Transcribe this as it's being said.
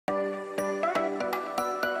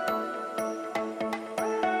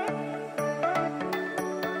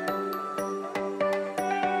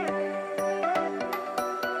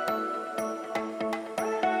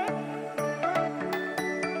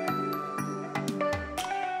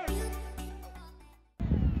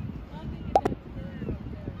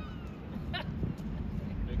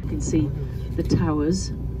can see the towers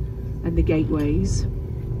and the gateways.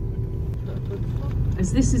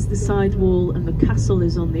 As this is the side wall and the castle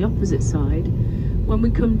is on the opposite side, when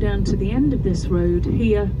we come down to the end of this road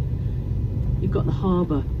here, you've got the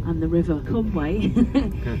harbour and the river Conway.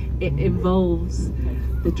 It involves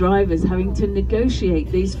the drivers having to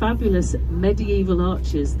negotiate these fabulous medieval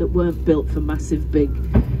arches that weren't built for massive big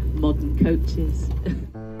modern coaches.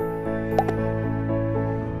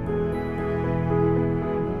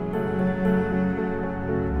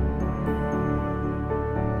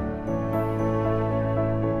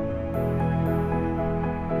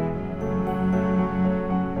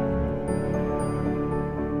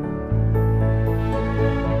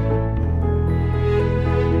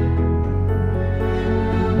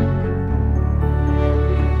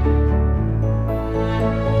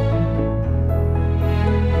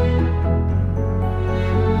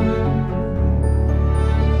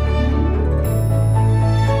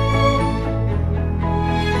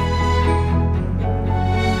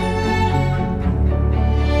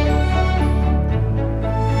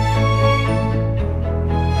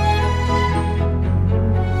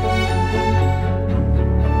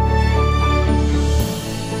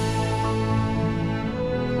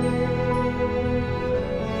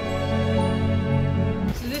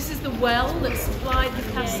 Well that supplied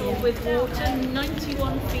the castle with water,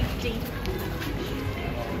 91 feet deep.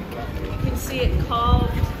 You can see it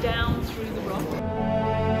carved down through the rock.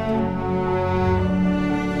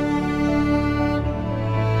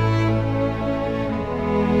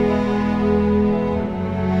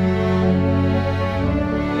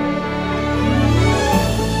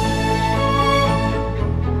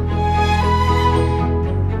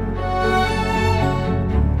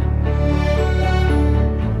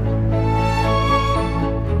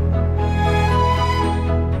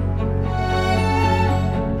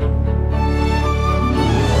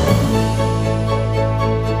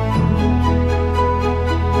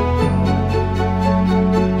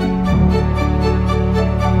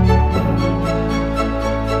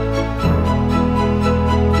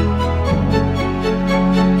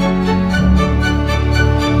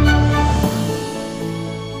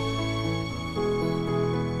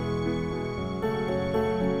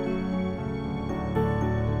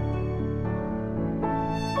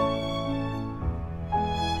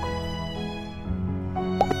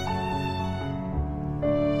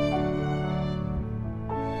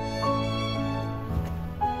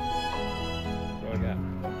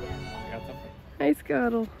 Hi,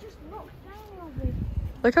 Scuttle.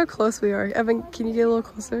 Look how close we are. Evan, can you get a little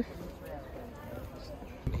closer?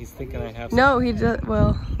 He's thinking I have. No, he does.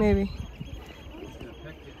 Well, maybe.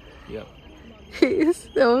 Yep. He's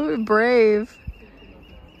so brave.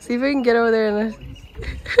 See if we can get over there and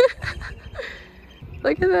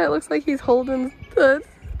look at that. It looks like he's holding the.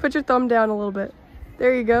 Put your thumb down a little bit.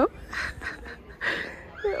 There you go.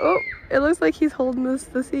 Oh, it looks like he's holding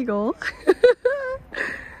the seagull.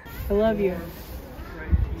 I love you.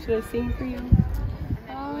 Should I sing for you?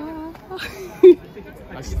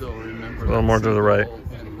 I still remember. A little more to the right.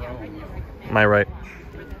 My right.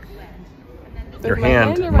 Your my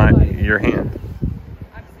hand. hand or my body? Your hand.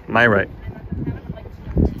 My right.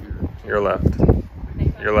 Your left.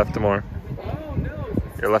 Your left more.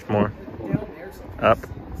 Your left more. Up.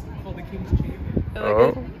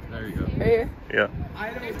 Oh. There you go. Right here. Yeah.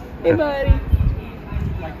 Hey, buddy.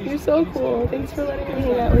 You're so cool. Thanks for letting me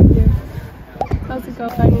hang out with you. How's it going?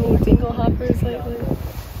 Finding any dingle hoppers lately?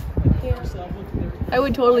 Yeah. I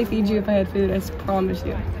would totally feed you if I had food, I promise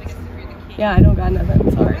you. Yeah, I don't got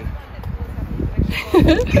nothing. Sorry.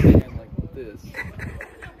 Like this.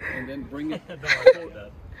 And then bring it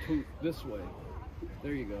this way.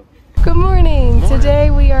 There you go. Good morning. Today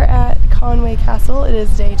we are at Conway Castle. It is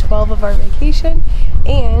day 12 of our vacation,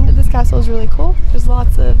 and this castle is really cool. There's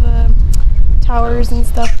lots of towers and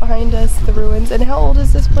stuff behind us, the ruins. And how old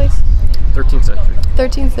is this place? 13th century.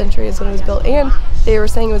 13th century is when it was built, and they were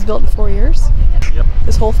saying it was built in 4 years. Yep.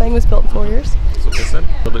 This whole thing was built in 4 years. That's what they said.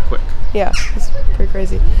 A little bit quick. Yeah, it's pretty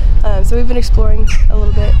crazy. So we've been exploring a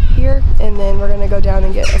little bit here, and then we're gonna go down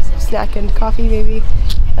and get a snack and coffee maybe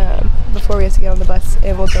before we have to get on the bus,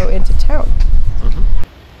 and we'll go into town.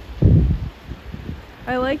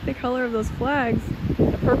 I like the color of those flags,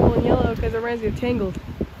 the purple and yellow, because it reminds me of Tangled.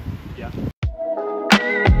 Yeah.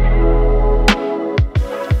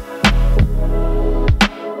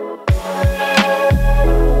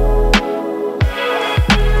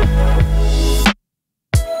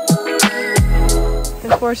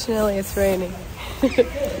 Unfortunately, it's raining,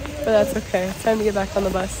 but that's okay. It's time to get back on the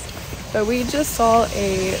bus. But we just saw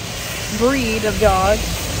a breed of dog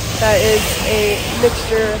that is a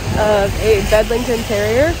mixture of a Bedlington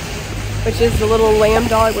Terrier, which is the little lamb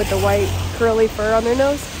dog with the white curly fur on their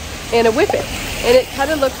nose, and a Whippet. And it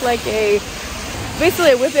kind of looked like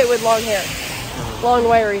basically a Whippet with long hair, long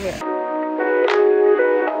wiry hair.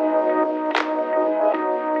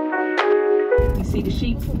 You see the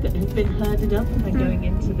sheep that have been herded up and they're going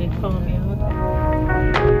into the farmyard.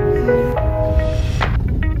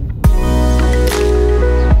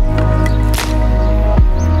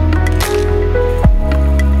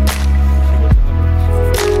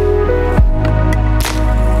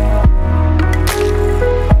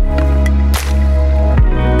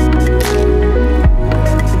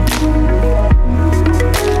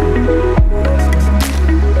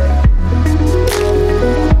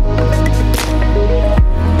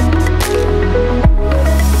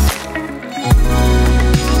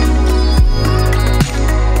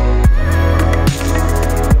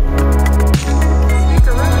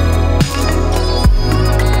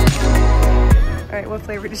 What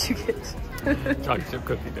flavor did you get? Chocolate chip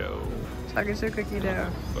cookie dough. Chocolate chip cookie dough.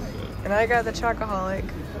 So good. And I got the Chocoholic,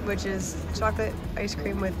 which is chocolate ice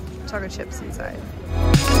cream with chocolate chips inside.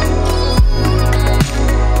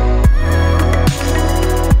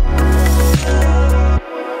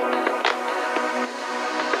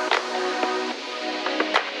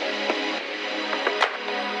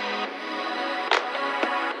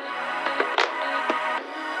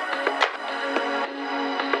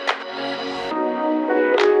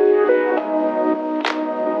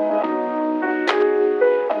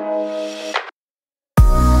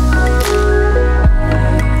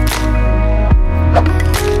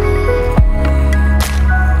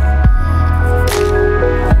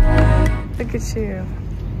 Look at you.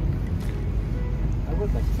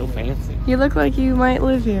 So fancy. You look like you might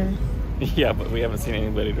live here. Yeah, but we haven't seen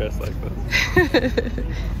anybody dressed like this.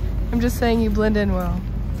 I'm just saying you blend in well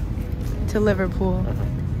to Liverpool.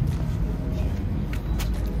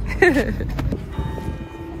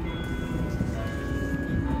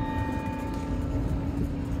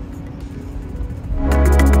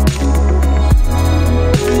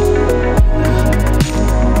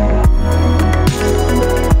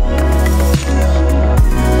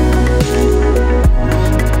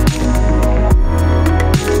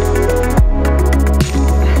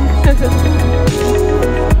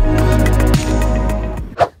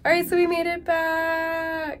 Alright, so we made it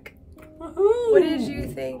back! Woohoo! What did you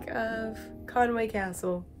think of Conway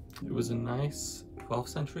Castle? It was a nice 12th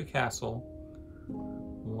century castle.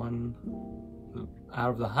 One out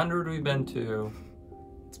of the 100 we've been to,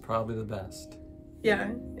 it's probably the best.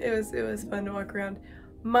 Yeah, it was fun to walk around.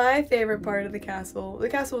 My favorite part of the castle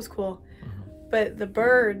was cool, but the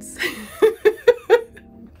birds.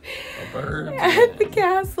 At the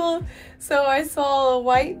castle. So I saw a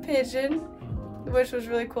white pigeon, which was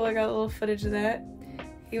really cool. I got a little footage of that.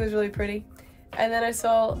 He was really pretty. And then I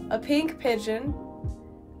saw a pink pigeon.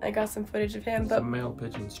 I got some footage of him. It's but a male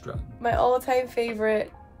pigeon strut. My all-time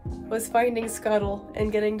favorite was finding Scuttle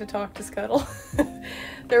and getting to talk to Scuttle.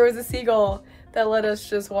 There was a seagull that let us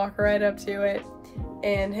just walk right up to it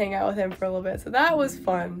and hang out with him for a little bit. So that was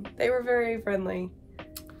fun. They were very friendly.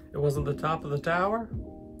 It wasn't the top of the tower?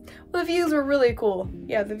 Well, the views were really cool.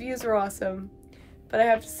 Yeah, the views were awesome. But I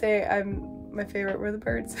have to say, my favorite were the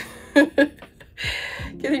birds.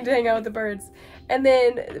 Getting to hang out with the birds. And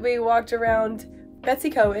then we walked around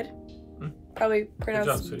Betws-y-Coed. Probably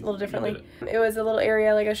pronounced a little differently. It was a little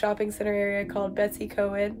area, like a shopping center area called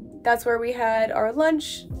Betws-y-Coed. That's where we had our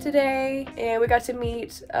lunch today, and we got to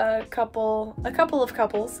meet a couple of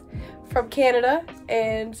couples from Canada,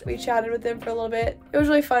 and we chatted with them for a little bit. It was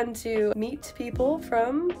really fun to meet people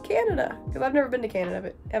from Canada, because I've never been to Canada,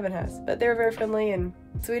 but Evan has. But they were very friendly, and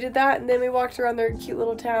so we did that, and then we walked around their cute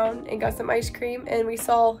little town and got some ice cream, and we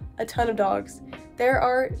saw a ton of dogs. There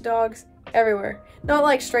are dogs everywhere. Not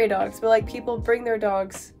like stray dogs, but like people bring their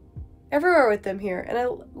dogs everywhere with them here, and I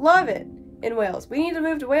love it in Wales. We need to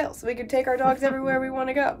move to Wales so we can take our dogs everywhere we want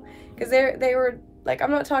to go, because they were like,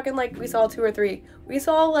 I'm not talking like we saw 2 or 3. We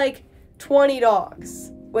saw like 20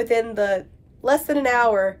 dogs within the less than an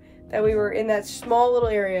hour that we were in that small little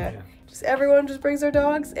area. Yeah. Just everyone just brings their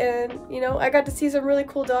dogs, and you know, I got to see some really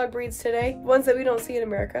cool dog breeds today, ones that we don't see in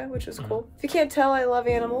America, which was cool. If you can't tell, I love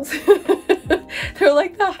animals. They're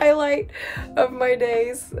like the highlight of my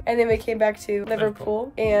days. And then we came back to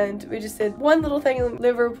Liverpool, and we just did one little thing in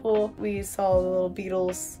Liverpool. We saw the little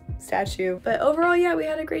Beatles statue, but overall, yeah, we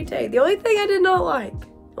had a great day. The only thing I did not like,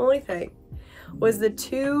 was the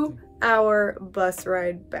 2 2-hour bus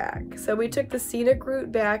ride back. So we took the scenic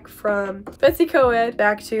route back from Betws-y-Coed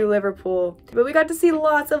back to Liverpool. But we got to see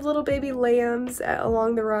lots of little baby lambs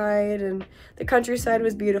along the ride, and the countryside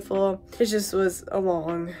was beautiful. It just was a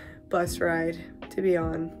long bus ride to be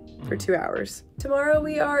on for 2 hours. Tomorrow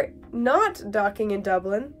we are not docking in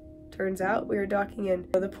Dublin. Turns out we are docking in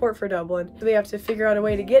the port for Dublin. We have to figure out a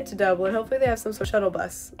way to get to Dublin. Hopefully they have some sort of shuttle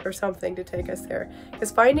bus or something to take us there,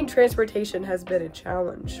 because finding transportation has been a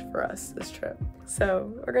challenge for us this trip.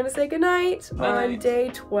 So we're gonna say goodnight on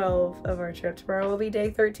day 12 of our trip. Tomorrow will be day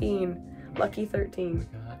 13. Lucky 13.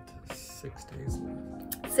 We got 6 days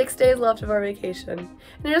left. 6 days left of our vacation.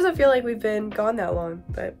 And it doesn't feel like we've been gone that long,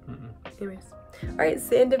 but anyways. All right, it's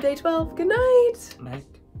the end of day 12. Good night. Night.